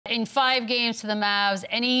in 5 games to the Mavs.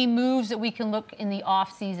 Any moves that we can look in the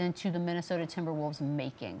offseason to the Minnesota Timberwolves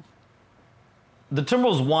making? The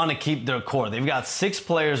Timberwolves want to keep their core. They've got 6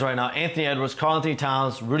 players right now: Anthony Edwards, Karl-Anthony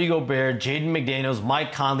Towns, Rudy Gobert, Jaden McDaniels,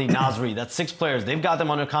 Mike Conley, Naz Reid. That's 6 players. They've got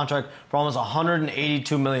them under contract for almost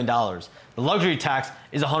 $182 million. The luxury tax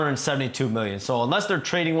is $172 million. So unless they're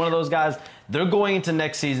trading one of those guys, they're going into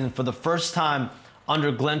next season for the first time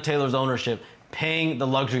under Glenn Taylor's ownership, paying the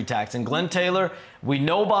luxury tax. And Glenn Taylor, we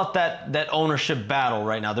know about that ownership battle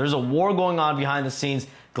right now. There's a war going on behind the scenes.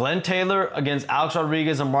 Glenn Taylor against Alex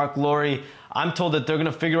Rodriguez and Mark Lowry. I'm told that they're going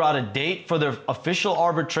to figure out a date for their official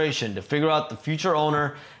arbitration to figure out the future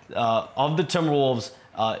owner of the Timberwolves.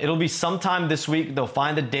 It'll be sometime this week. They'll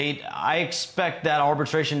find a date. I expect that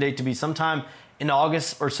arbitration date to be sometime in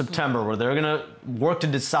August or September, where they're going to work to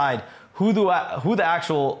decide who the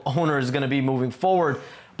actual owner is going to be moving forward.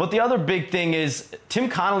 But the other big thing is Tim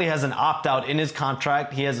Connelly has an opt-out in his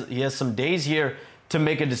contract. He has some days here to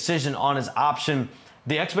make a decision on his option.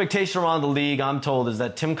 The expectation around the league, I'm told, is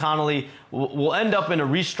that Tim Connelly will end up in a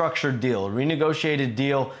restructured deal, a renegotiated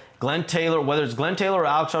deal. Glenn Taylor, whether it's Glenn Taylor or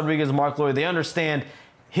Alex Rodriguez, Mark Lowry, they understand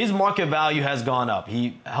his market value has gone up.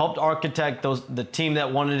 He helped architect the team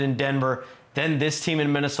that won it in Denver. Then this team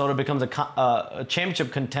in Minnesota becomes a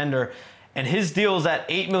championship contender. And his deal is at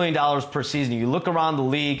 $8 million per season. You look around the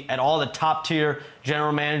league at all the top-tier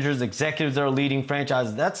general managers, executives that are leading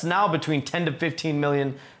franchises. That's now between $10 to $15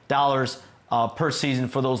 million per season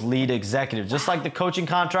for those lead executives. Just like the coaching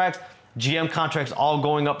contracts, GM contracts all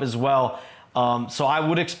going up as well. So I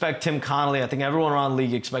would expect Tim Connelly, I think everyone around the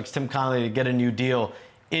league expects Tim Connelly to get a new deal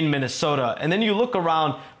in Minnesota. And then you look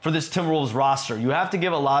around for this Timberwolves roster. You have to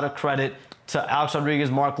give a lot of credit to Alex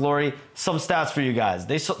Rodriguez, Mark Lowry. Some stats for you guys.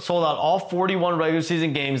 They sold out all 41 regular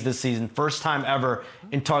season games this season, first time ever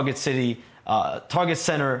in Target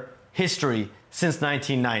Center history since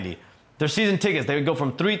 1990. Their season tickets, they would go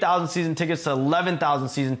from 3,000 season tickets to 11,000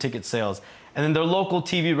 season ticket sales. And then their local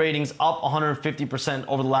TV ratings up 150%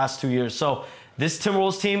 over the last 2 years. So this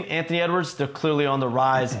Timberwolves team, Anthony Edwards, they're clearly on the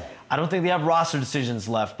rise. I don't think they have roster decisions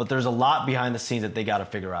left, but there's a lot behind the scenes that they got to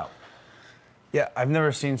figure out. Yeah, I've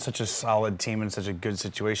never seen such a solid team in such a good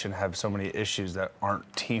situation have so many issues that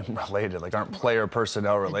aren't team related, like aren't player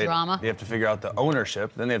personnel related. Drama. They have to figure out the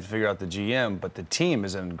ownership, then they have to figure out the GM, but the team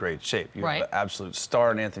is in great shape. You have the absolute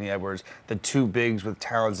star in Anthony Edwards. The 2 bigs with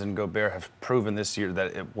Towns and Gobert have proven this year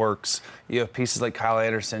that it works. You have pieces like Kyle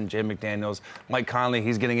Anderson, Jay McDaniels, Mike Conley.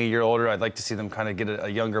 He's getting a year older. I'd like to see them kind of get a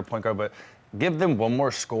younger point guard, but give them one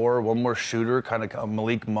more scorer, one more shooter, kind of a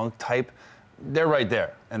Malik Monk type. They're right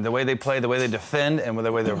there. And the way they play, the way they defend, and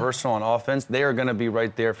the way they're versatile on offense, they are going to be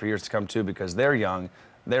right there for years to come, too, because they're young,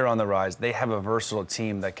 they're on the rise. They have a versatile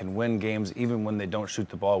team that can win games even when they don't shoot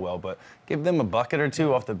the ball well. But give them a bucket or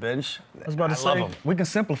 2 off the bench. I was about to say, we can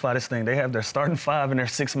simplify this thing. They have their starting 5 and their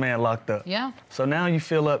 6-man locked up. Yeah. So now you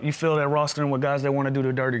fill that roster in with guys that want to do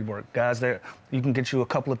the dirty work, guys that you can get you a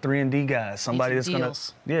couple of 3-and-D guys, somebody that's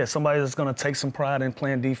going to take some pride in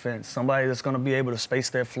playing defense, somebody that's going to be able to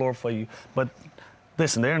space that floor for you. But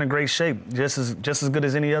listen, they're in a great shape, just as good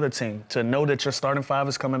as any other team. To know that your starting 5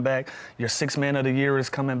 is coming back, your 6th man of the year is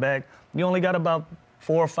coming back, you only got about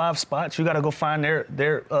 4 or 5 spots. You got to go find their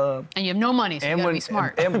and you have no money, so you got to be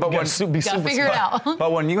smart. But you got to figure it out.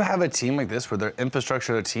 But when you have a team like this where their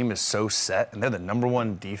infrastructure of the team is so set and they're the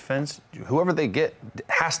 #1 defense, whoever they get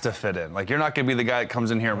has to fit in. Like, you're not going to be the guy that comes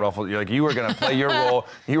in here and ruffles. You're like, you are going to play your role.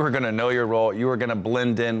 You are going to know your role. You are going to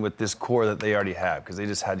blend in with this core that they already have because they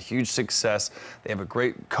just had huge success. They have a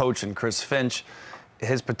great coach in Chris Finch.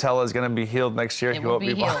 His patella is going to be healed next year. He won't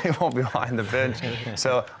be behind the bench.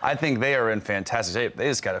 So I think they are in fantastic shape. They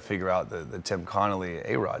just got to figure out the Tim Connelly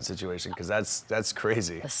A-Rod situation because that's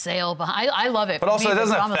crazy. The sale behind. I love it. But also, it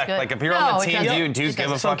doesn't affect. Like, if you're on the team, do you give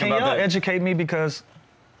a fuck about that? Can y'all educate me because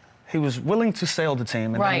he was willing to sell the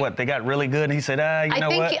team, and then what? They got really good, and he said, you know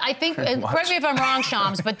what? I think, correct me if I'm wrong,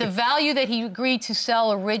 Shams, but the value that he agreed to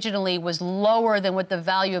sell originally was lower than what the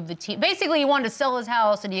value of the team. Basically, he wanted to sell his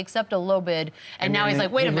house, and he accepted a low bid, and now he's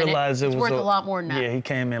like, wait a minute, it's worth a lot more than that. Yeah, he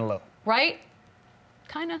came in low. Right?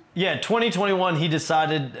 Kind of. Yeah, 2021, he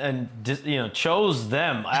decided and chose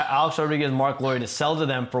them, Alex Rodriguez and Mark Lowry, to sell to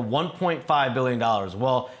them for $1.5 billion.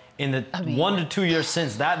 Well, in the 1 to 2 years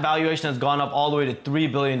since, that valuation has gone up all the way to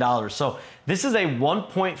 $3 billion. So this is a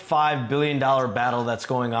 $1.5 billion battle that's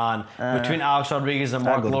going on between Alex Rodriguez and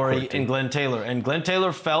Mark Lowry and Glenn Taylor. And Glenn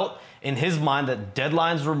Taylor felt in his mind that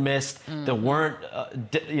deadlines were missed. There weren't,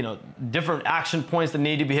 different action points that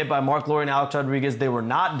needed to be hit by Mark Lowry and Alex Rodriguez. They were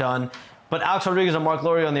not done. But Alex Rodriguez and Mark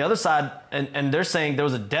Lowry on the other side, and they're saying there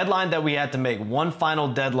was a deadline that we had to make, one final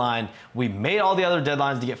deadline. We made all the other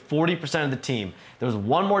deadlines to get 40% of the team. There was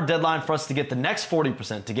one more deadline for us to get the next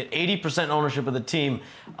 40%, to get 80% ownership of the team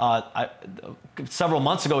several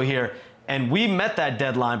months ago here. And we met that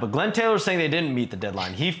deadline, but Glenn Taylor's saying they didn't meet the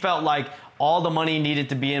deadline. He felt like all the money needed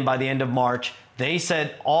to be in by the end of March. They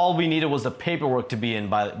said all we needed was the paperwork to be in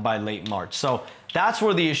by late March. So that's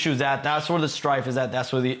where the issue's at. That's where the strife is at.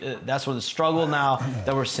 That's where the struggle now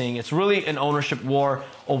that we're seeing. It's really an ownership war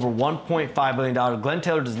over $1.5 billion. Glenn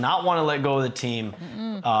Taylor does not want to let go of the team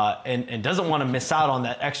and doesn't want to miss out on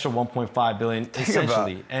that extra $1.5 billion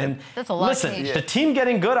essentially. And that's a lot. Listen, the team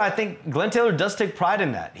getting good, I think Glenn Taylor does take pride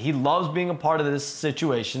in that. He loves being a part of this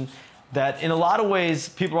situation that in a lot of ways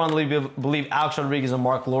people around the league believe Alex Rodriguez and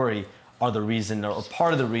Mark Lowry are the reason or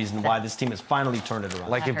part of the reason why this team has finally turned it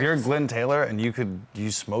around. Like if you're Glenn Taylor and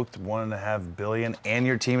you smoked $1.5 billion and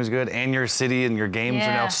your team is good and your city and your games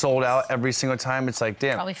are now sold out every single time, it's like,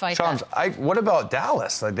 damn. Probably fight Charms, that. what about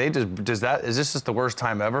Dallas? Like is this just the worst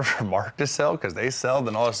time ever for Mark to sell? Because they sell,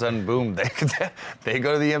 then all of a sudden, boom, they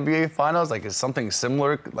go to the NBA Finals. Like is something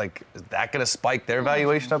similar? Like is that going to spike their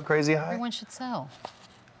valuation up crazy high? Everyone should sell.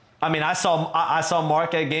 I mean, I saw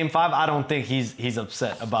Mark at Game 5. I don't think he's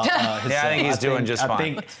upset about his I think he's doing just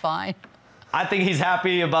fine. It's fine. I think he's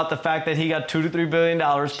happy about the fact that he got $2 to $3 billion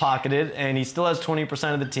pocketed, and he still has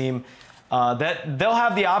 20% of the team. That they'll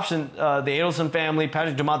have the option. The Adelson family,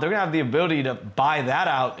 Patrick Dumont, they're gonna have the ability to buy that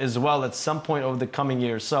out as well at some point over the coming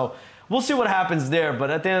years. So we'll see what happens there.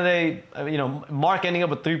 But at the end of the day, Mark ending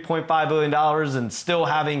up with $3.5 billion and still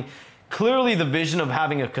having. Clearly the vision of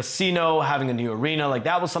having a casino, having a new arena, like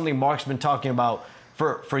that was something Mark's been talking about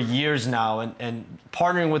for years now, and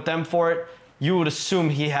partnering with them for it, you would assume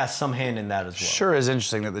he has some hand in that as well. Sure is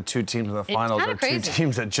interesting that the two teams in the finals are two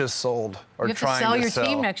teams that just sold or you have trying to sell to your sell.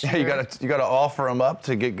 team next year. Yeah, you got to offer them up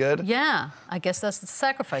to get good. Yeah, I guess that's the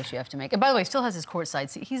sacrifice you have to make. And by the way, he still has his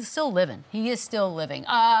courtside seat. He's still living. He is still living.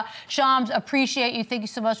 Shams, appreciate you. Thank you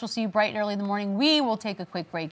so much. We'll see you bright and early in the morning. We will take a quick break.